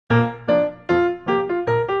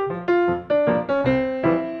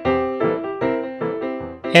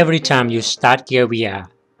Every time you start Gear VR,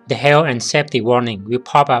 the health and safety warning will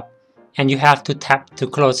pop up and you have to tap to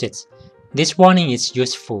close it. This warning is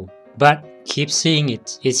useful, but keep seeing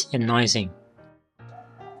it is annoying.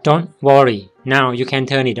 Don't worry, now you can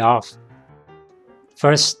turn it off.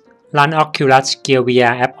 First, run Oculus Gear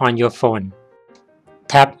VR app on your phone.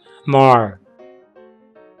 Tap More.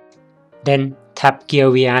 Then tap Gear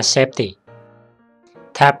VR Safety.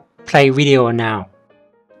 Tap Play Video now.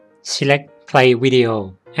 Select Play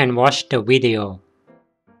Video and watch the video.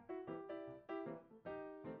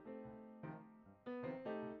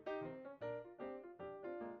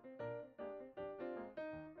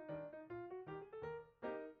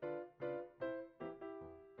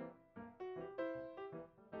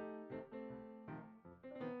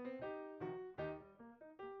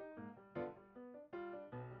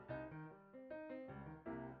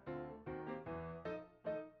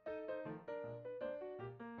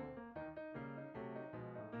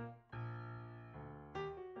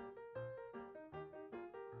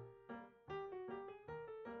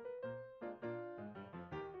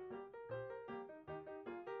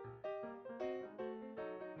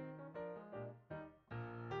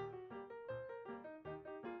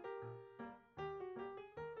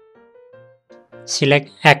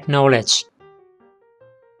 Select Acknowledge.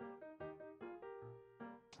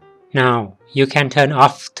 Now, you can turn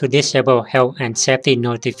off to disable health and safety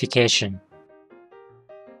notification.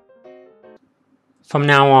 From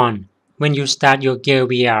now on, when you start your Gear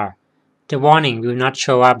VR, the warning will not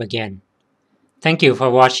show up again. Thank you for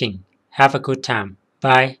watching. Have a good time.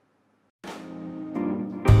 Bye.